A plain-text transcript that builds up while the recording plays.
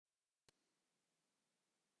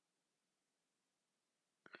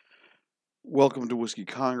Welcome to Whiskey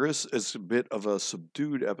Congress. It's a bit of a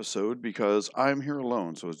subdued episode because I'm here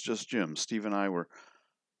alone, so it's just Jim. Steve and I were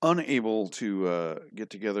unable to get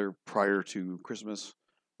together prior to Christmas.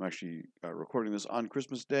 I'm actually recording this on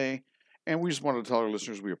Christmas Day, and we just wanted to tell our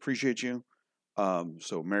listeners we appreciate you.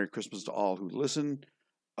 So Merry Christmas to all who listen,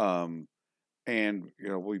 um, and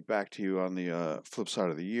we'll be back to you on the flip side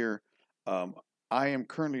of the year. Um, I am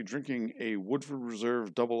currently drinking a Woodford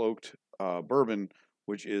Reserve Double Oaked bourbon,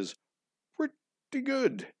 which is pretty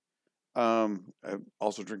good. I'm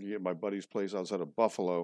also drinking it at my buddy's place outside of Buffalo.